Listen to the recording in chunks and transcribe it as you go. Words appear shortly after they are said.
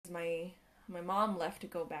my mom left to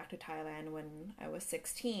go back to Thailand when I was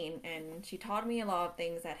 16, and she taught me a lot of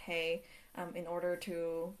things that, hey, in order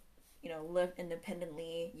to, live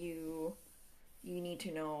independently, you need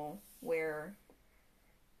to know where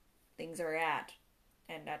things are at,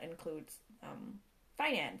 and that includes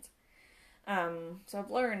finance. So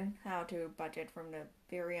I've learned how to budget from a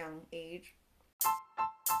very young age.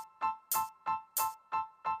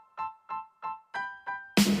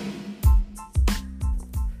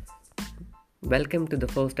 Welcome to the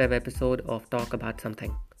first ever episode of Talk About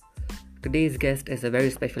Something. Today's guest is a very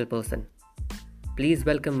special person. Please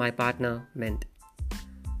welcome my partner, Mint.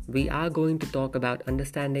 We are going to talk about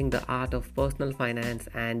understanding the art of personal finance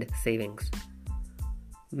and savings.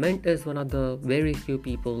 Mint is one of the very few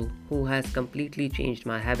people who has completely changed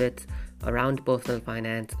my habits around personal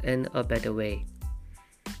finance in a better way.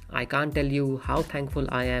 I can't tell you how thankful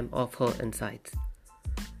I am of her insights.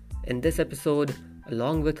 In this episode,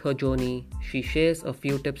 along with her journey, she shares a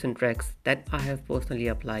few tips and tricks that I have personally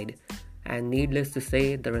applied, and needless to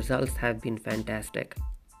say, the results have been fantastic.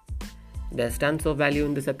 There's tons of value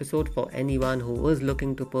in this episode for anyone who is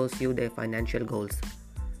looking to pursue their financial goals.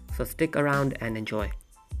 So stick around and enjoy.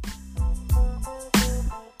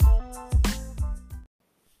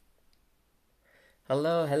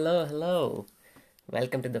 Hello.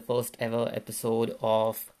 Welcome to the first ever episode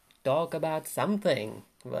of Talk About Something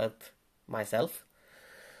with myself.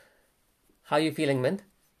 How are you feeling, Mint?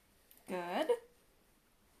 Good.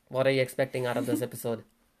 What are you expecting out of this episode?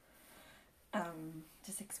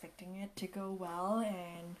 Just expecting it to go well,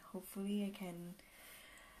 and hopefully I can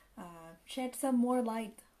shed some more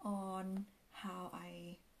light on how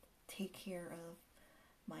I take care of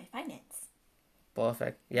my finance.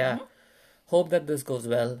 Perfect. Yeah. Hope that this goes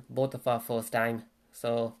well. Both of our first time.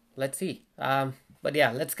 So let's see. But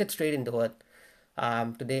yeah, let's get straight into it.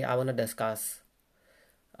 Today I want to discuss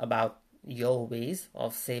about your ways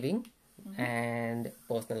of saving and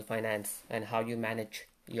personal finance and how you manage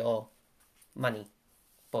your money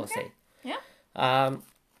per se. Yeah.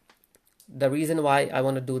 The reason why I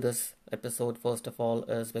want to do this episode first of all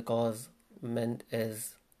is because Mint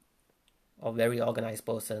is a very organized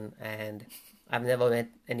person, and I've never met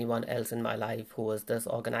anyone else in my life who was this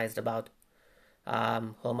organized about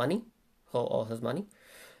her money, her or his money.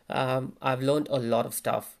 I've learned a lot of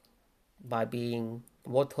stuff by being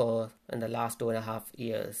with her in the last 2.5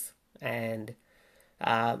 years. And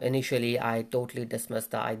initially, I totally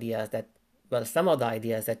dismissed the ideas some of the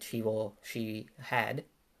ideas that she had.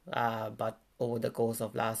 But over the course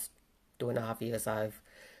of last 2.5 years, I've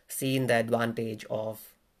seen the advantage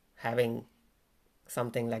of having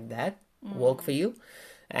something like that work for you.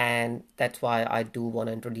 And that's why I do want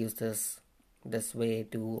to introduce this way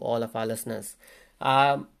to all of our listeners.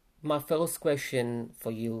 My first question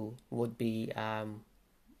for you would be,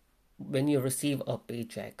 when you receive a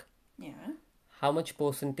paycheck, Yeah. how much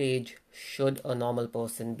percentage should a normal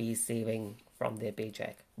person be saving from their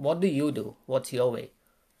paycheck? What do you do? What's your way?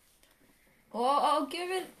 Well, I'll give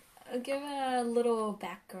a little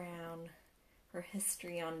background or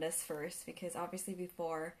history on this first, because obviously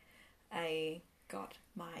before I got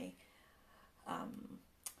my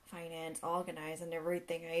finance organized and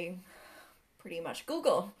everything, I pretty much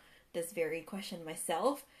Google this very question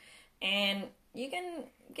myself, and you can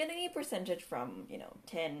get any percentage from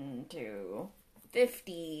 10 to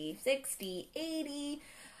 50, 60, 80,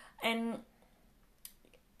 and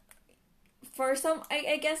for some,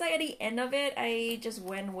 I guess at the end of it, I just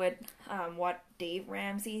went with what Dave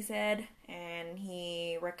Ramsey said, and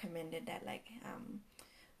he recommended that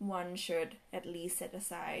one should at least set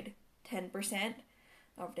aside 10%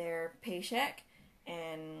 of their paycheck,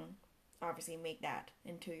 and obviously make that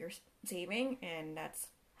into your saving, and that's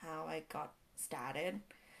how I got started.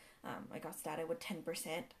 I got started with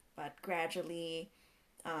 10%, but gradually,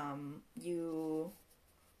 you,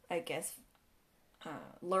 I guess,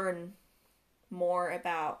 learn more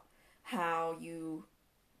about how you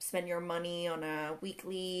spend your money on a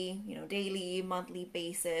weekly, daily, monthly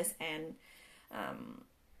basis, and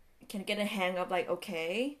can get a hang of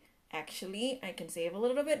okay, actually, I can save a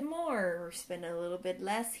little bit more or spend a little bit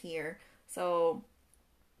less here. So,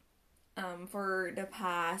 for the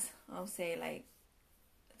past, I'll say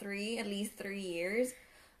at least 3 years,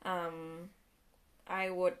 I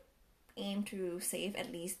would aim to save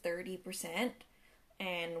at least 30%.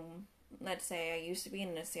 And let's say I used to be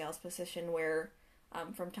in a sales position where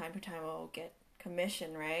from time to time I'll get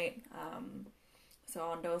commission, right? So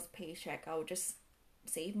on those paycheck, I would just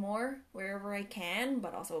save more wherever I can,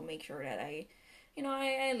 but also make sure that I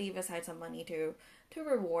leave aside some money to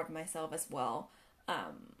reward myself as well.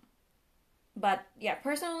 But yeah,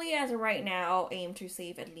 personally, as of right now, aim to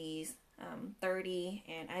save at least 30,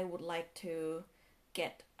 and I would like to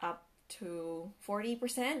get up to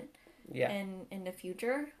 40% Yeah. in the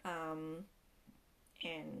future.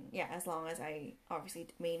 And yeah, as long as I obviously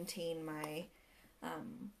maintain my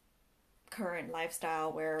current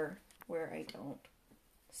lifestyle where I don't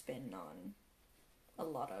spend on a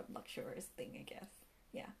lot of luxurious thing, I guess.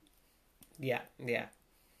 Yeah. Yeah. Yeah.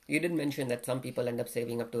 You did mention that some people end up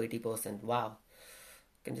saving up to 80%. Wow.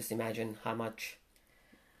 Can just imagine how much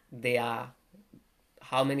they are,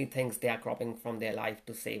 how many things they are cropping from their life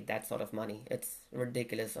to save that sort of money. It's a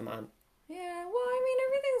ridiculous amount. Yeah, well, I mean,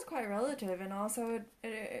 everything's quite relative, and also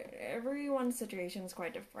everyone's situation is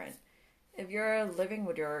quite different. If you're living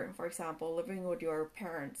with for example, living with your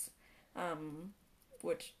parents, um,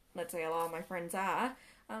 which let's say a lot of my friends are,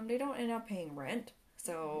 they don't end up paying rent,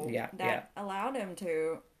 so Yeah, yeah. that allowed them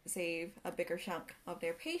to save a bigger chunk of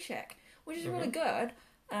their paycheck, which is really Mm-hmm. good.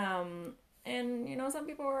 And some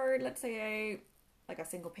people are, let's say, like a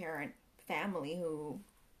single parent family who,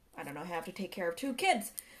 I don't know, have to take care of two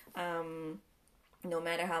kids. Um, no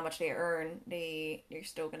matter how much they earn, they're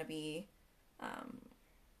still gonna be, um,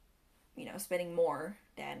 spending more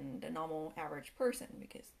than the normal average person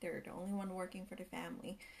because they're the only one working for the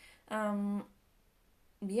family. Um,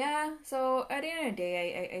 yeah, so at the end of the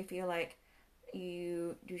day, I feel like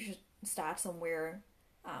you should start somewhere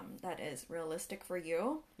that is realistic for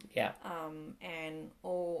you. Yeah. And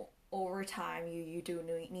over time, you do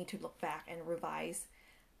need to look back and revise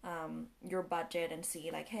your budget and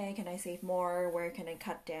see like, hey, can I save more? Where can I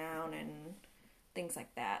cut down and things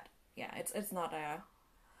like that. Yeah, it's not a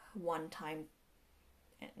one time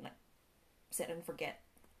and like set and forget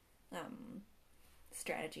um,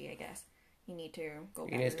 strategy. I guess you need to go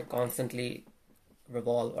You back need and to revise. constantly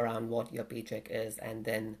revolve around what your paycheck is and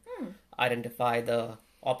then Hmm, identify the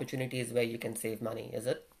opportunities where you can save money, is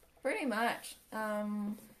it? pretty much.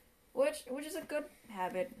 Which is a good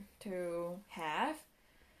habit to have.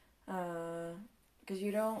 Because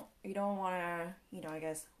you don't want to I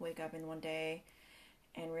guess wake up in one day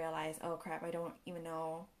and realize, oh crap, I don't even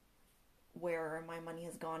know where my money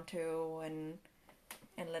has gone to, and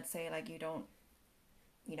let's say like you don't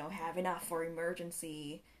have enough for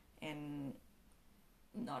emergency, and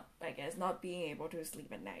not, I guess, not being able to sleep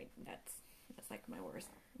at night. That's like my worst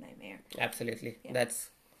nightmare. Absolutely. Yeah. That's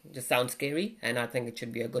just sounds scary, and I think it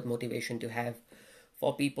should be a good motivation to have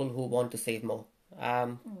for people who want to save more.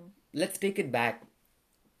 Mm. Let's take it back.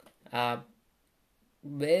 Uh,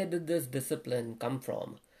 where did this discipline come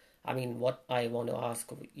from? I mean, what I want to ask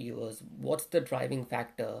you is what's the driving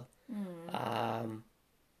factor, Mm. um,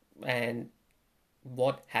 and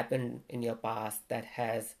what happened in your past that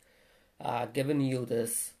has given you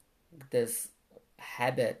this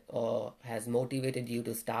habit or has motivated you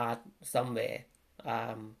to start somewhere,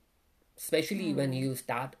 um, especially when Mm. you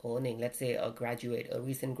start earning. Let's say a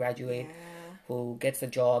recent graduate Yeah. who gets a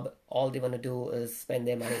job, all they want to do is spend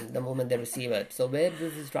their money the moment they receive it. So where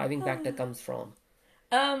does this driving factor comes from?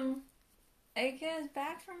 um I guess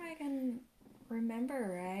back from I can remember,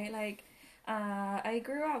 right? Like, I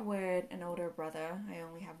grew up with an older brother. I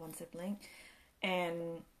only have one sibling,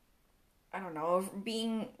 and I don't know,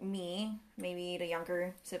 being me, maybe the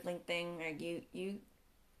younger sibling thing. Like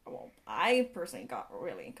well, I personally got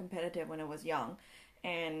really competitive when I was young,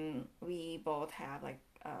 and we both had like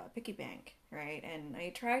a piggy bank, right? And I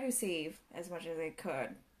tried to save as much as I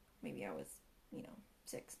could. Maybe I was,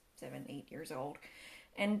 6, 7, 8 years old,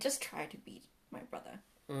 and just try to beat my brother.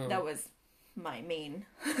 Mm. That was my main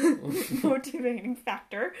motivating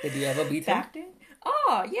factor. Did you ever beat him? Facting?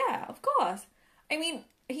 Oh, yeah, of course. I mean,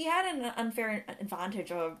 he had an unfair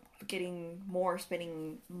advantage of getting more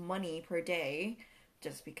spending money per day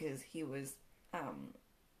just because he was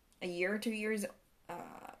a year or 2 years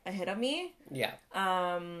ahead of me. Yeah.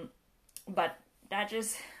 But that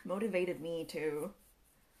just motivated me to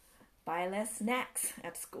buy less snacks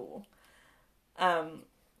at school. Um,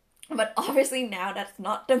 but obviously now that's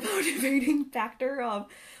not the motivating factor of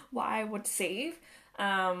why I would save.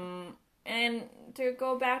 And to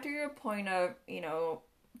go back to your point of,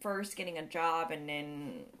 first getting a job and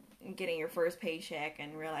then getting your first paycheck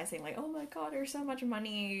and realizing like, oh my god, there's so much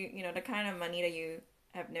money, the kind of money that you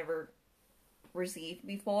have never received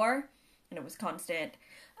before, and it was constant.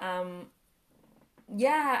 Um,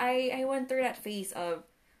 yeah, I went through that phase of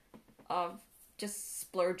just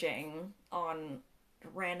splurging on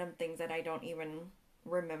random things that I don't even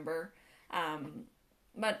remember.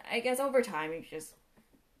 But I guess over time you just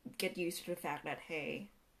get used to the fact that, hey,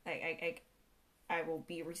 I will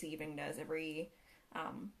be receiving this every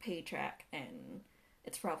paycheck, and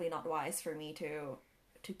it's probably not wise for me to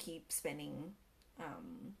to keep spending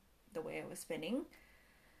the way I was spending.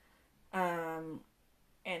 And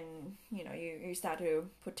you start to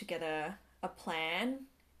put together a plan,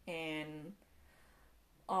 and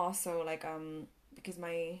also like because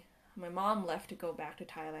my mom left to go back to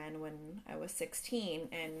Thailand when I was 16,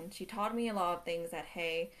 and she taught me a lot of things that,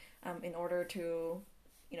 hey, in order to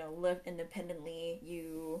live independently,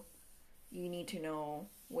 you need to know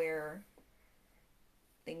where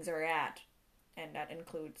things are at, and that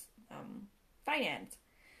includes finance.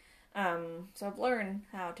 So I've learned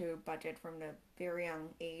how to budget from the very young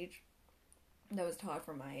age. That was taught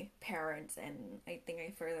from my parents, and I think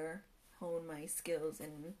I further honed my skills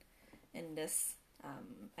in this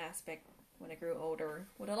aspect when I grew older,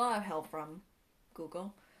 with a lot of help from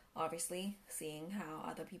Google, obviously, seeing how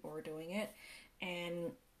other people were doing it,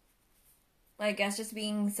 and I guess just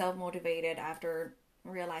being self-motivated after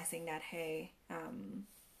realizing that, hey,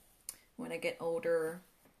 when I get older,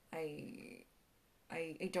 I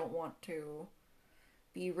don't want to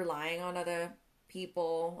be relying on other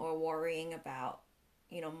people or worrying about,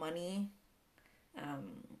 money.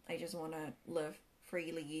 I just want to live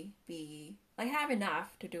freely, have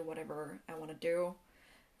enough to do whatever I want to do.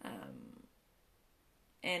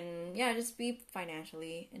 And yeah, just be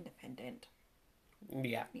financially independent.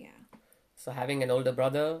 Yeah. Yeah. So having an older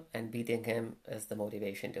brother and beating him is the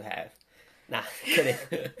motivation to have. Nah, kidding.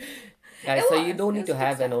 Guys, so you don't need to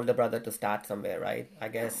have an older brother to start somewhere, right? I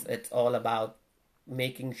guess it's all about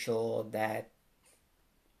making sure that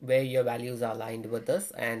where your values are aligned with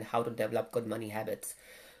this and how to develop good money habits.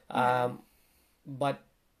 But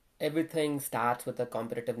everything starts with a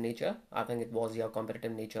competitive nature. I think it was your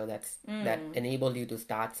competitive nature that enabled you to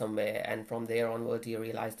start somewhere, and from there onwards you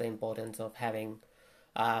realize the importance of having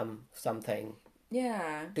something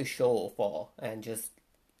to show for, and just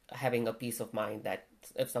having a peace of mind that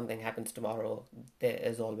if something happens tomorrow, there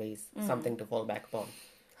is always something to fall back upon.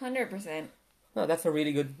 100%. No, that's a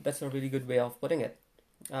really good way of putting it.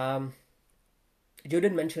 You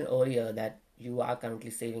did mention earlier that you are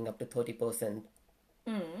currently saving up to 30%.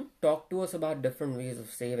 Talk to us about different ways of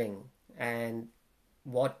saving and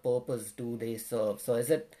what purpose do they serve. So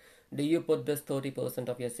do you put this 30%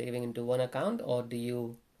 of your saving into one account, or do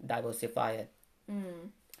you diversify it?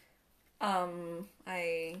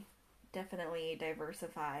 I definitely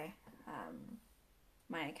diversify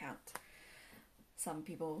my accounts. Some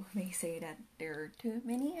people may say that there are too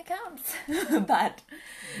many accounts, but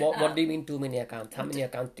what do you mean too many accounts? How many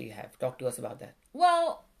accounts do you have? Talk to us about that.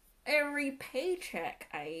 Well, every paycheck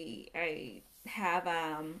I have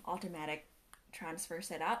automatic transfer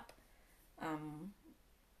set up.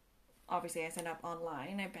 Obviously I set up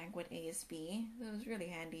online. I bank with ASB. It was really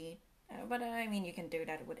handy. But I mean, you can do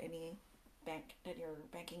that with any bank that you're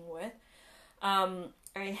banking with.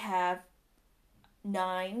 I have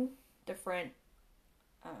 9 different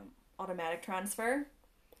automatic transfer.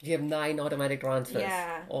 You have 9 automatic transfers.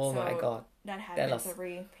 Yeah. Oh my god. That happens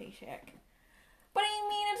every paycheck. But I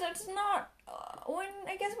mean, it's not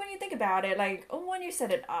when you think about it, like when you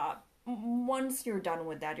set it up, once you're done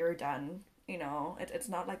with that, you're done. It's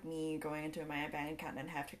not like me going into my bank account and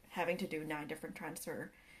having to do 9 different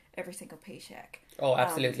transfer every single paycheck. Oh,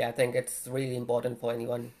 absolutely. I think it's really important for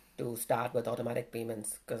anyone to start with automatic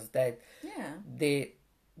payments, because they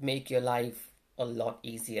make your life a lot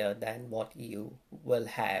easier than what you will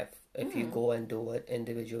have if you go and do it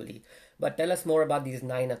individually. But tell us more about these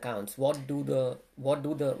 9 accounts. What's the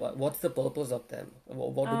purpose of them?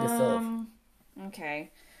 What do they serve?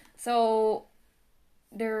 Okay, so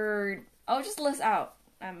I'll just list out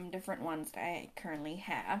different ones that I currently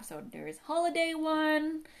have. So there's holiday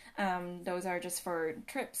one. Those are just for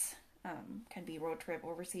trips. Can be road trip,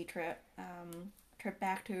 overseas trip, trip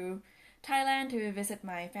back to Thailand to visit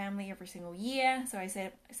my family every single year. So I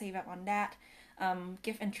save up on that.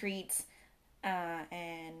 Gift and treats,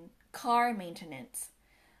 and car maintenance.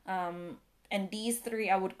 And these 3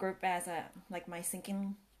 I would group as my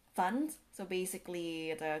sinking funds. So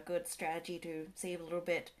basically, it's a good strategy to save a little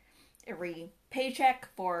bit every paycheck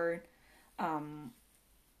for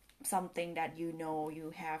something that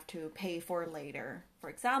you have to pay for later. For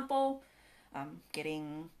example,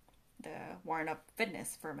 getting the worn-up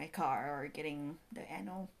fitness for my car, or getting the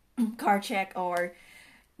annual car check, or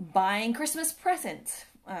buying Christmas presents,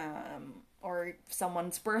 or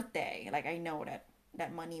someone's birthday. Like, I know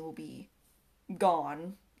that money will be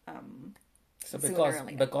gone. So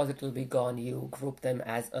because it will be gone, you group them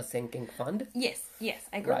as a sinking fund? Yes.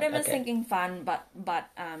 I group them as sinking fund, but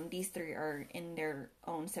these 3 are in their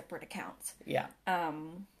own separate accounts. Yeah.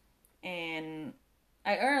 And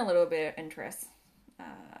I earn a little bit of interest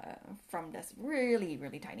from this really,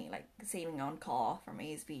 really tiny, like saving on call from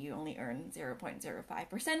ASB, you only earn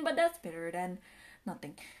 0.05%, but that's better than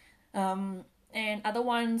nothing. And other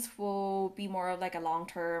ones will be more of like a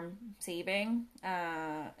long-term saving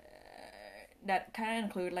that kind of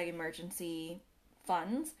include like emergency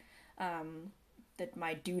funds, that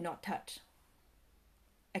my do not touch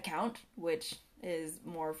account, which is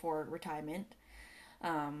more for retirement.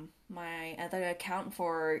 My other account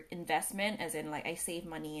for investment, as in like I save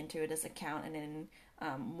money into this account, and then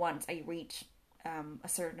once I reach a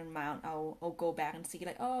certain amount, I'll go back and see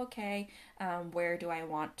like, oh, okay, where do I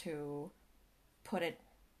want to put it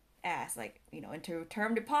as, like, into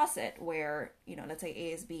term deposit, where, let's say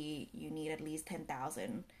ASB, you need at least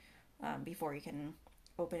 10,000 before you can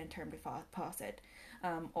open a term deposit,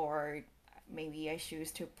 or maybe I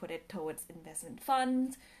choose to put it towards investment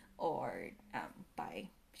funds or buy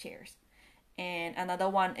shares. And another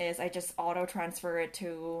one is I just auto transfer it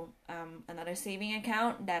to another saving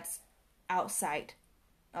account that's outside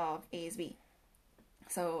of ASB.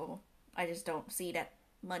 So I just don't see that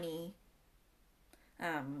money.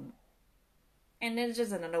 And it's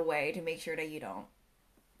just another way to make sure that you don't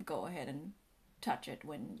go ahead and touch it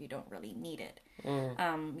when you don't really need it.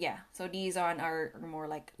 So these are more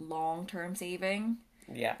like long-term saving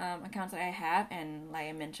accounts that I have, and like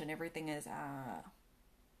I mentioned, everything is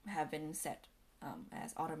have been set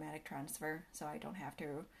as automatic transfer, so I don't have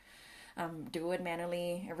to do it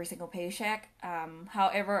manually every single paycheck.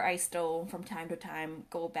 However, I still from time to time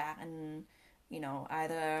go back and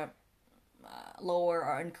either lower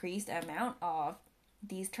or increase the amount of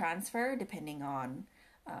these transfer depending on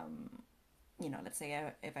let's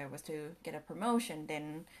say if I was to get a promotion,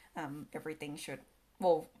 then everything should,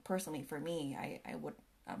 well, personally for me, I would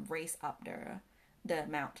raise up the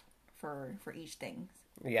amount for each thing.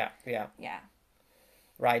 Yeah.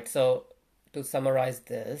 Right. So to summarize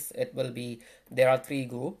this, it will be, there are three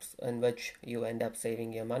groups in which you end up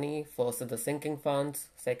saving your money. First is the sinking funds.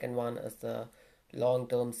 Second one is the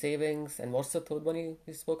long-term savings. And what's the third one you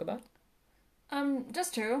spoke about?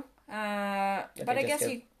 Just two. But I guess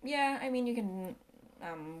you can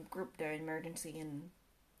group the emergency in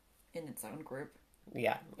its own group.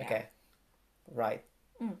 Yeah. Okay. Right.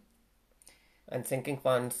 And sinking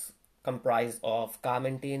funds comprise of car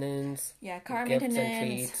maintenance, car gifts maintenance, and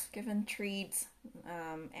treats. gift and treats,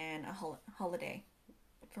 and a holiday.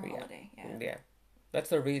 For holiday, Yeah.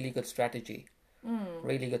 That's a really good strategy.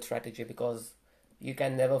 Really good strategy, because you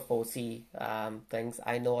can never foresee things.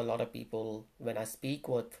 I know a lot of people, when I speak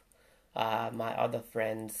with my other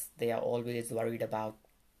friends, they are always worried about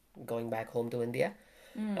going back home to India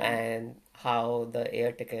and how the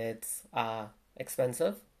air tickets are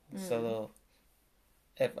expensive. So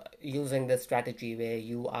if using this strategy where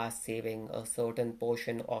you are saving a certain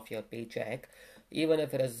portion of your paycheck, even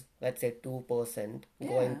if it is, let's say, 2%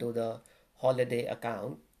 going to the holiday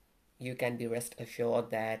account, you can be rest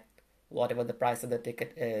assured that whatever the price of the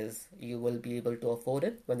ticket is, you will be able to afford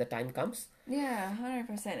it when the time comes. Yeah,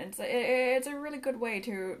 100%. It's a really good way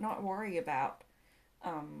to not worry about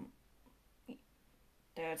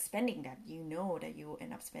the spending that that you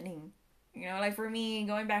end up spending. Like for me,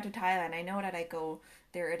 going back to Thailand, I know that I go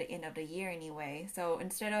there at the end of the year anyway. So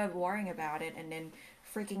instead of worrying about it and then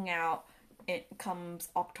freaking out, it comes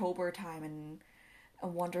October time and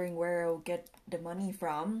wondering where I'll get the money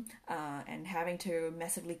from, and having to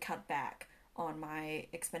massively cut back on my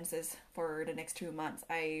expenses for the next 2 months,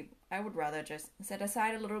 I would rather just set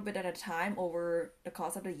aside a little bit at a time over the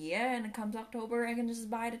course of the year, and it comes October, I can just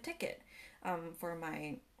buy the ticket for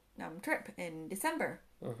my trip in December.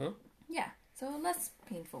 Yeah, so less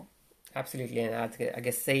painful. Absolutely, and I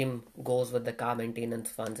guess same goes with the car maintenance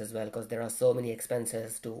funds as well, because there are so many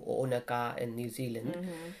expenses to own a car in New Zealand.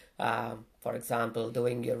 For example,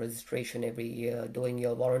 doing your registration every year, doing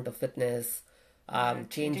your warrant of fitness,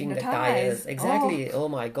 changing the tires. Exactly. Oh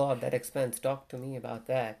my God, that expense. Talk to me about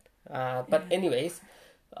that. But anyways,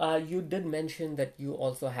 you did mention that you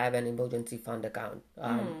also have an emergency fund account.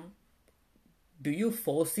 Do you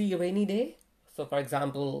foresee a rainy day? So, for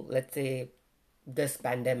example, let's say this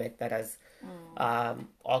pandemic that has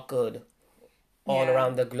occurred all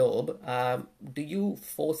around the globe, do you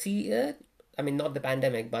foresee it? I mean, not the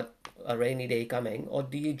pandemic, but a rainy day coming, or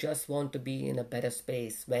do you just want to be in a better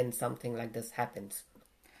space when something like this happens?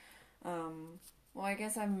 Well, I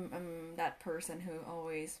guess I'm that person who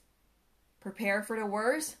always prepare for the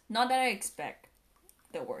worst. Not that I expect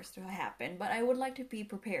the worst to happen, but I would like to be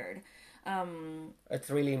prepared. It's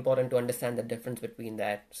really important to understand the difference between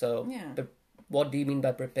that. So, what do you mean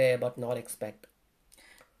by prepare but not expect?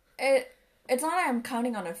 It's not that I'm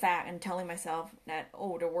counting on a fact and telling myself that,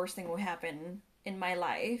 oh, the worst thing will happen in my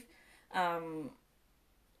life, and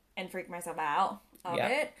freak myself out of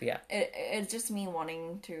it. Yeah. It's just me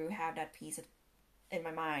wanting to have that peace in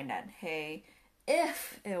my mind that, hey,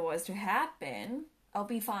 if it was to happen, I'll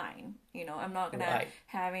be fine. You know, I'm not gonna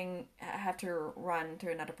have to run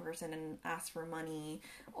to another person and ask for money,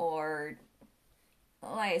 or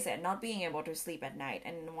like I said, not being able to sleep at night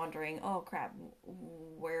and wondering, oh crap,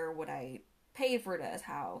 where would I pay for this?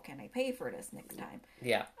 How can I pay for this next time?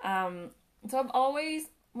 Yeah. So I've always,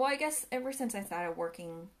 well, I guess ever since I started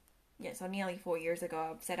working, so nearly 4 years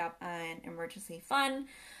ago, I've set up an emergency fund.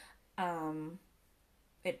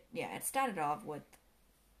 It started off with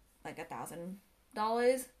like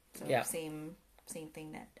 $1,000. So same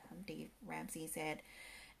thing that Dave Ramsey said.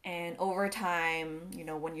 And over time, you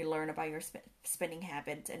know, when you learn about your spending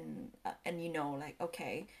habits and you know, like,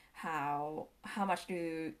 okay, how much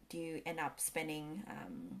do you end up spending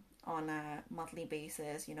on a monthly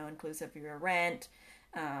basis, you know, inclusive of your rent,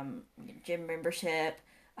 gym membership,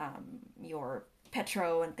 your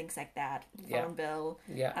petrol and things like that, phone bill.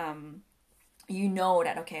 Yeah. You know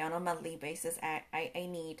that, okay, on a monthly basis, I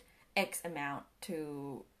need X amount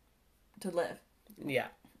to live. Yeah.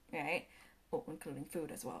 Right? Oh, including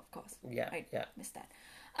food as well, of course. Yeah. I Yeah. missed that.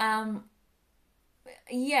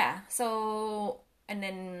 So,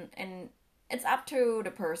 and it's up to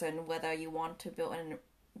the person whether you want to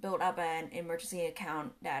build up an emergency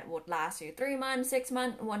account that would last you 3 months, 6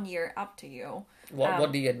 months, 1 year, up to you.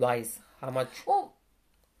 What do you advise? How much? Well,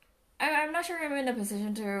 I'm not sure I'm in a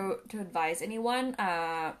position to advise anyone.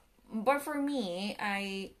 But for me,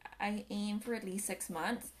 I aim for at least 6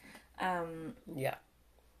 months. Yeah.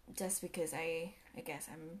 Just because I guess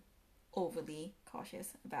I'm overly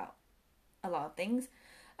cautious about a lot of things.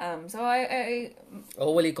 So I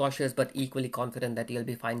overly cautious but equally confident that you'll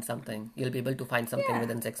be find something. You'll be able to find something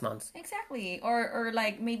within 6 months. Exactly. Or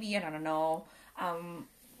like maybe, I don't know,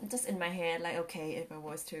 just in my head, like, okay, if I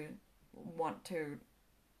was to want to,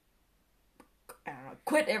 I don't know,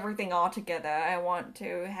 quit everything altogether, I want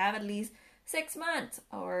to have at least 6 months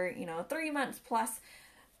or, you know, 3 months plus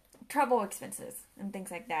travel expenses and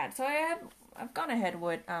things like that. So I've gone ahead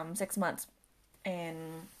with 6 months,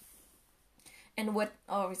 and with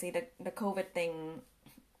obviously the COVID thing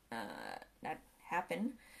that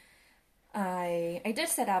happened, I did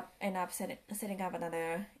end up setting up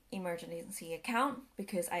another emergency account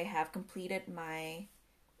because I have completed my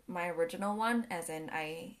original one, as in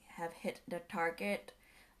I have hit the target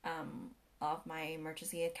of my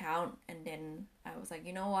emergency account, and then I was like,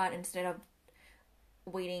 you know what, instead of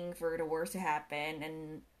waiting for the worst to happen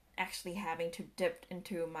and actually having to dip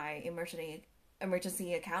into my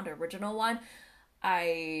emergency account, the original one,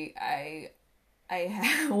 I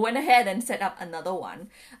went ahead and set up another one,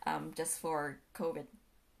 just for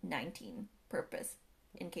COVID-19 purpose,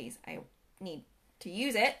 in case I need to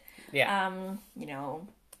use it. Yeah. You know,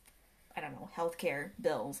 I don't know, healthcare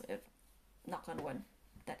bills, if knock on wood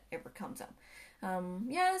that ever comes up.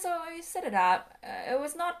 So I set it up. It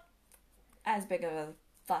was not as big of a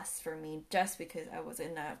fuss for me, just because I was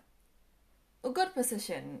in a good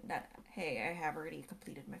position that, hey, I have already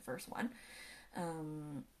completed my first one.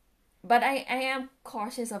 But I am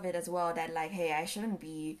cautious of it as well, that like, hey, I shouldn't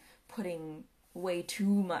be putting way too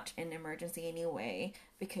much in emergency anyway,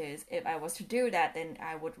 because if I was to do that, then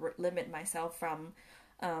I would limit myself from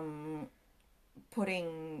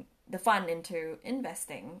putting the fund into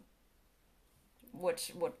investing,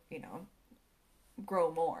 which would, you know,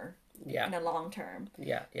 grow more in the long term.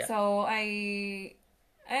 Yeah. So I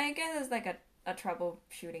guess it's like a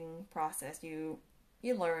troubleshooting process. You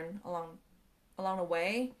learn along the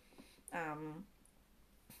way, and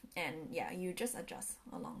you just adjust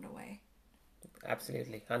along the way.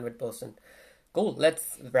 Absolutely, 100%. Cool.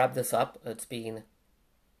 Let's wrap this up. It's been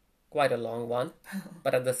quite a long one,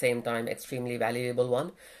 but at the same time, extremely valuable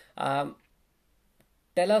one.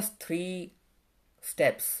 Tell us 3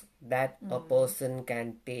 steps that a person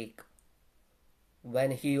can take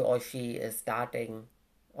when he or she is starting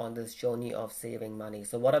on this journey of saving money.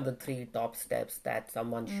 So what are the 3 top steps that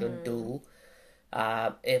someone should do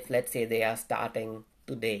if, let's say, they are starting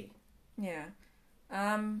today? Yeah.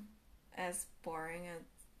 As boring as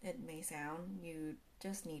it may sound, you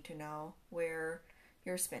just need to know where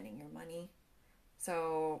you're spending your money.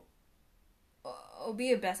 So it'll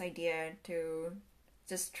be a best idea to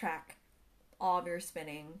just track all of your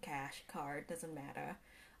spending, cash, card, doesn't matter,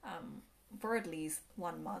 for at least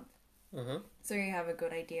 1 month. Mm-hmm. So you have a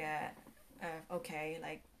good idea of, okay,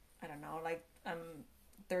 like, I don't know, like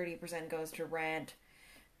 30% goes to rent,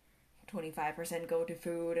 25% go to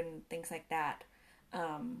food and things like that.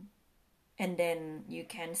 and then you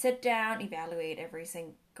can sit down, evaluate every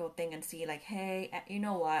single thing, and see like, hey, you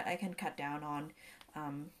know what, I can cut down on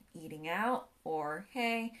eating out, or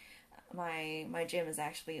hey, my gym is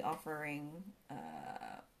actually offering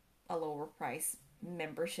a lower price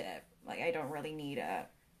membership. Like I don't really need a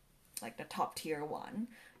like the top tier one.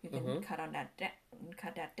 You can cut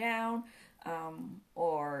that down,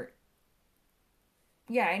 or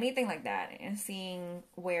yeah, anything like that, and seeing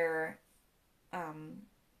where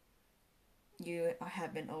you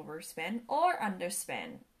have been overspent or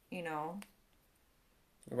underspent, you know.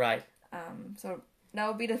 Right. So that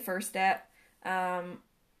would be the first step.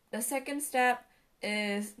 The second step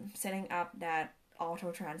is setting up that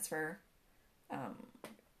auto transfer.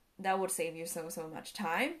 That would save you so much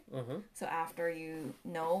time. So after you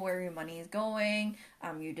know where your money is going,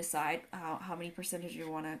 you decide how many percentage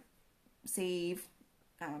you want to save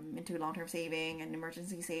into long-term saving and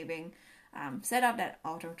emergency saving. Set up that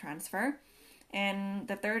auto transfer. And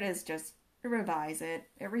the third is just revise it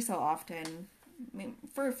every so often. I mean,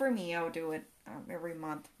 for me, I'll do it every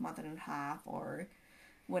month and a half, or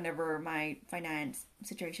whenever my finance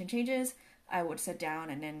situation changes, I would sit down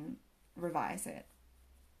and then revise it.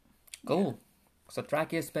 Cool. Yeah. So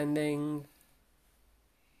track your spending.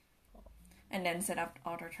 And then set up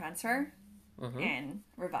auto transfer and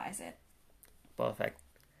revise it. Perfect.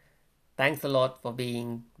 Thanks a lot for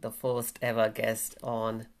being the first ever guest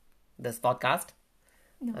on this podcast.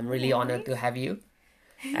 No I'm really honored to have you.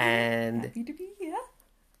 And happy to be here.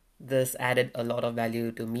 This added a lot of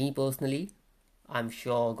value to me personally. I'm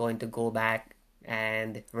sure going to go back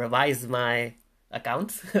and revise my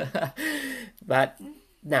accounts. But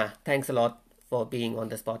thanks a lot for being on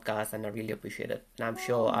this podcast, and I really appreciate it. And I'm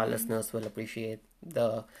sure our listeners will appreciate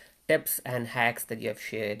the tips and hacks that you have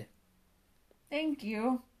shared. Thank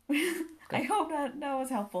you. I hope that was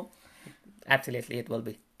helpful. Absolutely, it will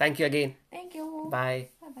be. Thank you again. Thank you. Bye.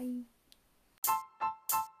 Bye-bye.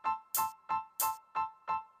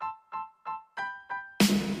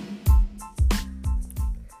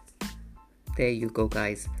 There you go,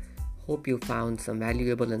 guys. Hope you found some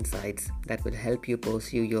valuable insights that will help you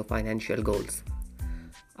pursue your financial goals.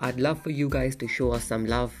 I'd love for you guys to show us some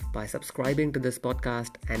love by subscribing to this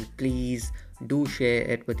podcast, and please do share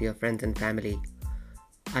it with your friends and family.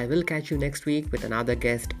 I will catch you next week with another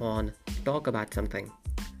guest on Talk About Something.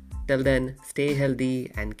 Till then, stay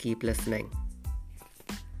healthy and keep listening.